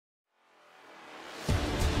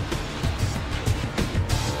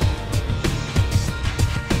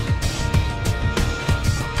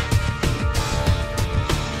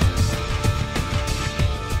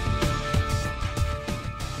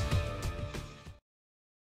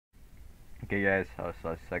Okay guys,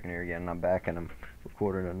 so second here again, I'm back and I'm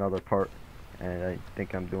recording another part, and I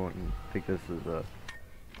think this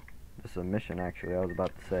is a mission actually. I was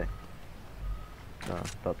about to say,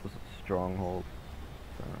 thought this was a stronghold,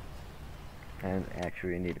 and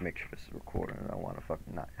actually I need to make sure this is recording. I don't want to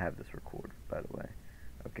fucking not have this recorded, by the way.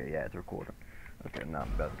 Okay, yeah, it's recording. Okay, now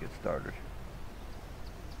I'm about to get started.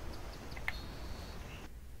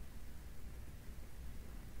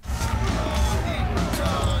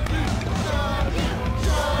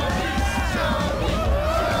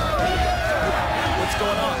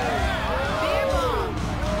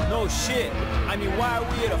 Shit. I mean, why are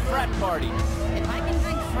we at a frat party? If I can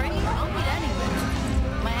drink free, I'll meet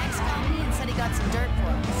anywhere. My ex called me and said he got some dirt for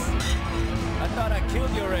us. I thought I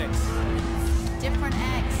killed your ex. Different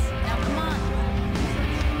ex. Now come on.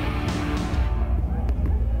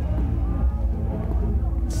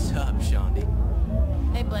 What's up, Shondy?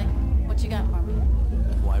 Hey, Blake. What you got for me?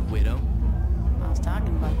 White Widow? I was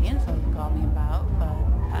talking about the info you called me about, but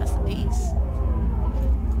pass the piece.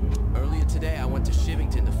 Earlier today, I went to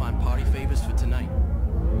Shivington to find party favors for tonight.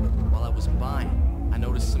 While I was buying, I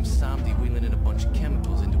noticed some zombie wheeling in a bunch of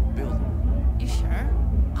chemicals into a building. You sure?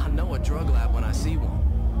 I know a drug lab when I see one.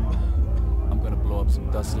 I'm gonna blow up some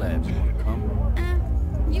dust labs. You wanna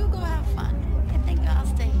come? You go have fun. I think I'll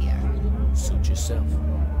stay here. Suit yourself.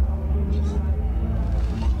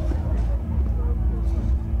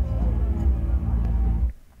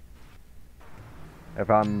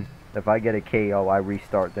 If I get a KO, I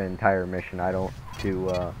restart the entire mission. I don't do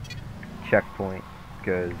checkpoint,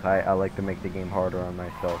 because I like to make the game harder on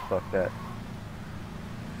myself. Fuck that.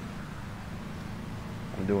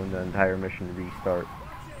 I'm doing the entire mission restart.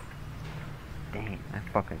 Dang, that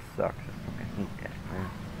fucking sucks. I fucking hate that, man.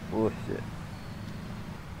 Bullshit.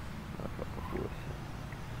 Motherfucker bullshit.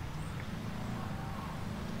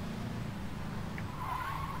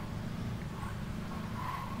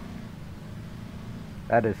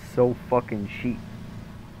 That is so fucking cheap.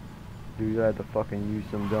 Dude, I had to fucking use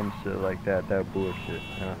some dumb shit like that. That bullshit.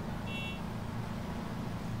 Yeah.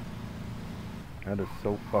 That is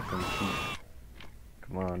so fucking cheap.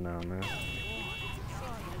 Come on now, man.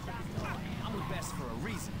 I'm the best for a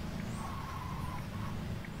reason.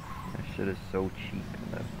 That shit is so cheap,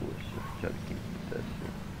 and that bullshit. Try to keep that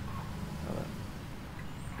shit.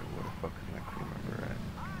 Where the fuck is my crew member at?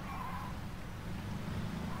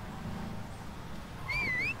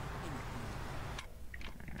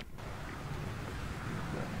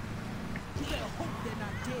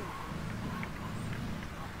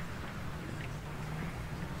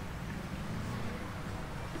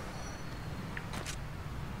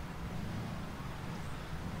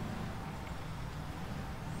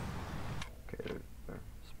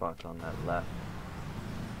 Spots on that left.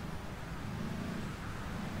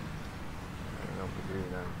 I don't agree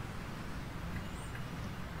with that.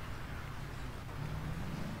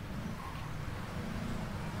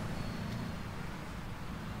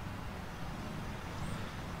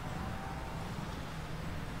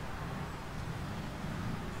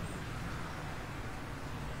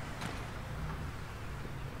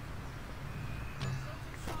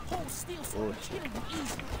 Hold still so I'm killing you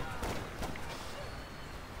easy.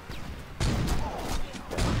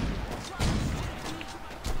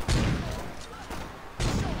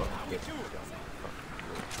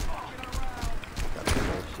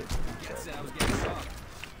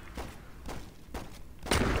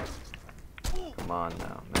 Come on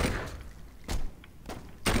now, man.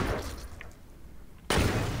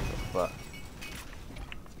 What the fuck?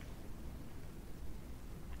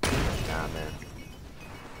 Nah, man.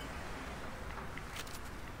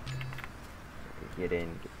 Get in,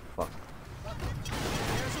 get fucked.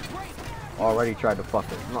 Already tried to fuck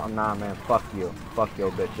it. Nah, man, fuck you. Fuck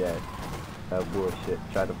your bitch ass. That bullshit.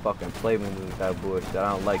 Tried to fucking play me with that bullshit.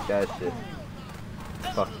 I don't like that shit.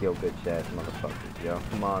 Fuck your bitch ass motherfuckers, yo.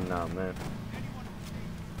 Come on now, man.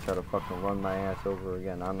 Try to fucking run my ass over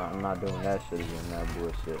again. I'm not doing that shit again. That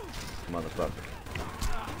bullshit, motherfucker.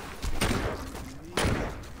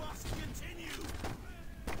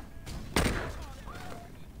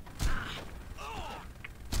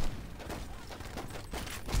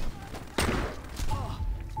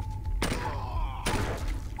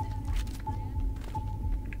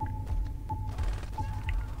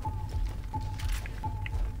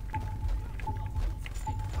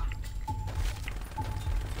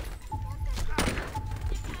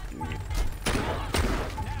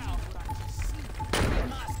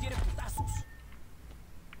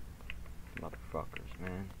 Motherfuckers,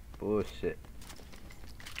 man. Bullshit.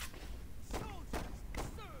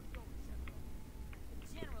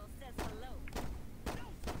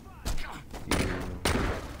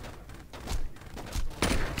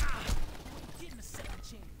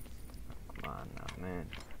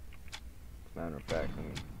 back. Let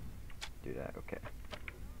me do that. Okay.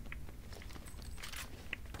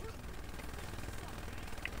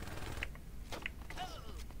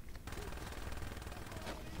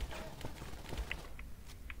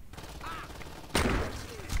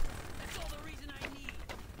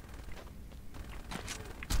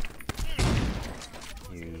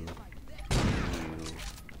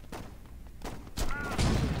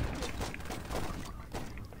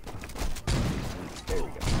 There we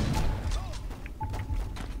go.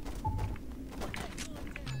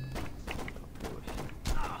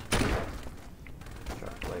 Try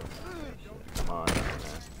to play with that shit. Come on now,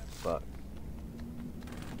 man. Fuck.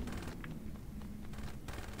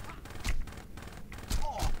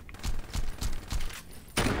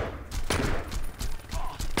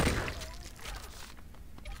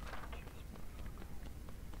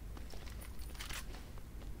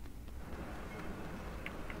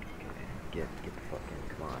 Get the fuck in,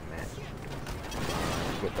 come on, man.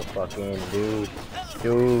 Get the fuck in, dude.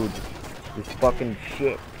 Dude. This fucking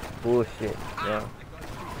shit. Bullshit, yeah.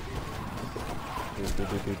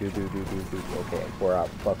 Dude. Okay, we're out.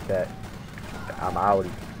 Fuck that. I'm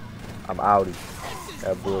outie. I'm outie.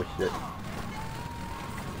 That bullshit.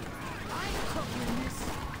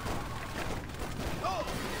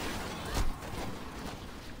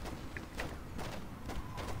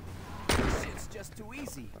 It's just too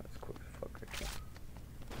easy. That's quick as fuck I can.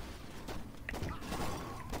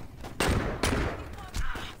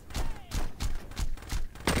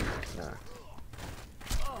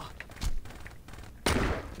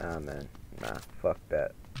 Nah, man. Nah, fuck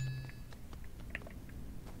that.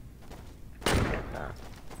 Nah.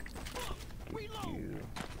 Get you.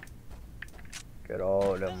 Get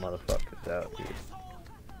all them motherfuckers out here.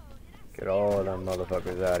 Get all them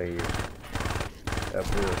motherfuckers out of here. That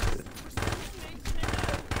bullshit.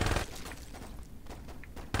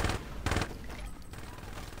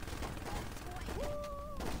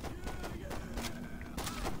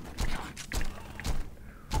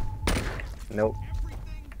 Nope.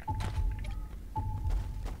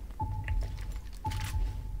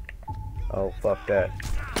 Oh, fuck that.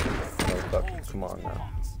 Motherfuckers, come on now.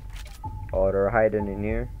 Oh, they're hiding in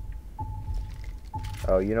here.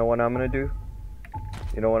 Oh, you know what I'm gonna do?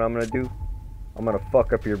 You know what I'm gonna do? I'm gonna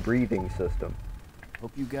fuck up your breathing system.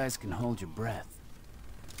 Hope you guys can hold your breath.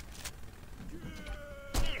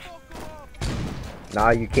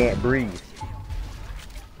 Now you can't breathe.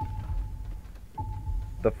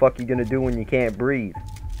 The fuck you gonna do when you can't breathe?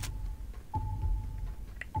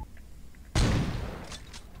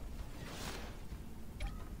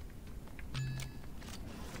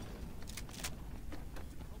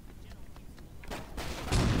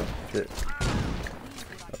 Shit.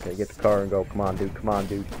 Okay, get the car and go. Come on, dude. Come on,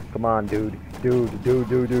 dude. Come on, dude. Dude.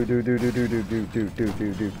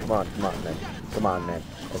 Come on, man. Come on, man.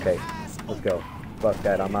 Okay, let's go. Fuck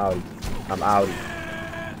that. I'm outie. I'm outie.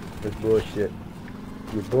 This bullshit.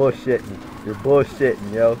 You're bullshitting. You're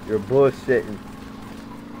bullshitting, yo. You're bullshitting.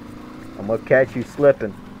 I'm gonna catch you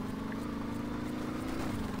slipping.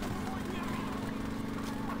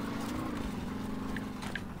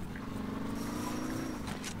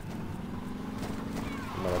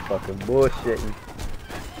 Motherfucking bullshitting.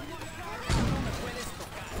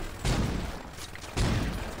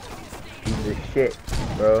 Piece of shit,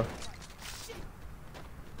 bro.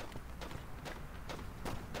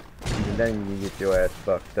 And then you get your ass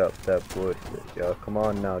fucked up. That bullshit, yo. Come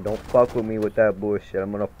on now. Don't fuck with me with that bullshit.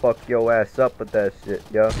 I'm gonna fuck your ass up with that shit,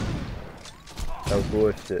 yo. That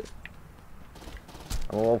bullshit.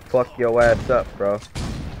 I'm gonna fuck your ass up, bro.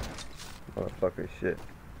 Motherfucker shit.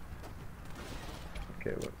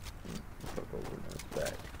 Okay, what? Fuck over this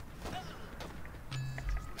back.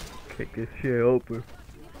 Kick this shit open.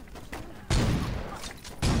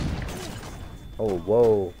 Oh,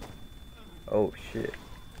 whoa. Oh, shit.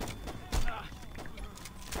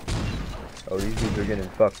 Oh, these dudes are getting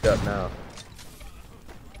fucked up now.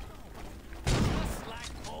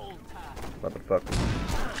 Motherfucker.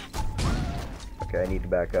 Okay, I need to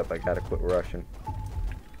back up. I gotta quit rushing.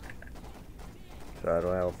 So I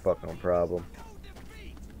don't have a fucking problem.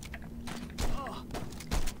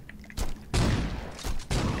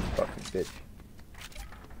 Fucking bitch.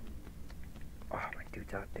 Oh, my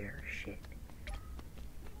dude's out there. Shit.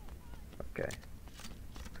 Okay.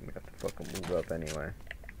 I'm gonna have to fucking move up anyway.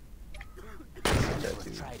 That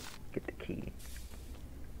dude. Get the key.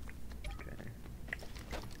 Okay.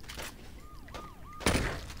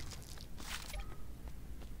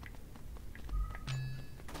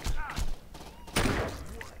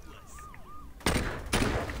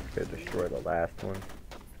 Okay, destroy the last one.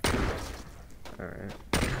 Alright.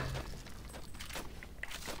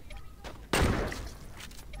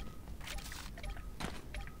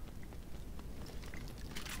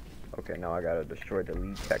 Okay, now I gotta destroy the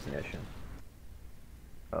lead technician.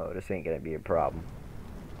 Oh, this ain't gonna be a problem.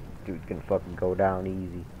 Dude's gonna fucking go down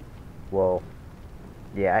easy. Well,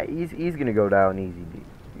 yeah, he's gonna go down easy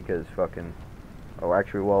because fucking. Oh,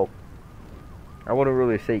 actually, well, I wouldn't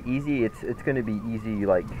really say easy. It's gonna be easy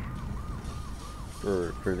like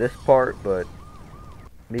for this part, but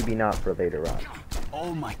maybe not for later on.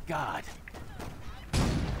 Oh my God.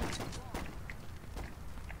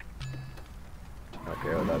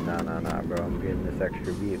 Okay, hold up. Nah, bro. I'm getting this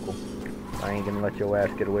extra vehicle. I ain't gonna let your ass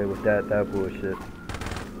get away with that bullshit.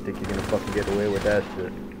 Think you're gonna fucking get away with that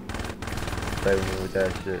shit? Play with me with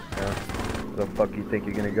that shit, huh? Where the fuck you think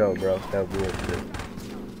you're gonna go, bro? That bullshit.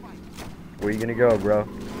 Where you gonna go, bro?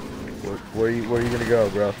 Where you gonna go,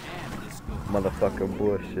 bro? Motherfucker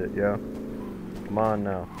bullshit, yo. Come on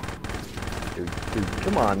now. Dude,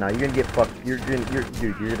 come on now. You're gonna get fucked.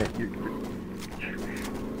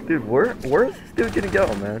 Dude, where's this dude gonna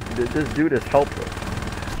go, man? This dude is helpless.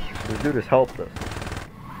 This dude is helpless.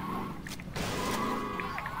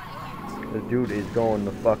 This dude is going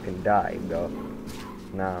to fucking die, bro.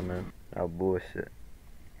 Nah, man. That bullshit.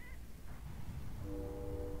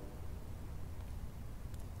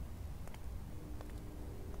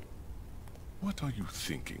 What are you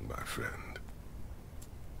thinking, my friend?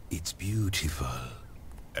 It's beautiful.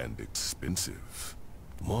 And expensive.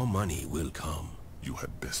 More money will come. You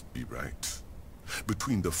had best be right.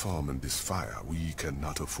 Between the farm and this fire, we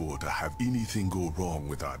cannot afford to have anything go wrong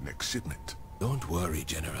with our next shipment. Don't worry,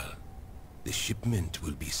 General. The shipment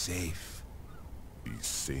will be safe. These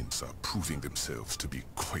saints are proving themselves to be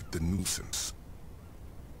quite the nuisance.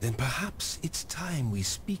 Then perhaps it's time we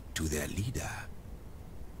speak to their leader.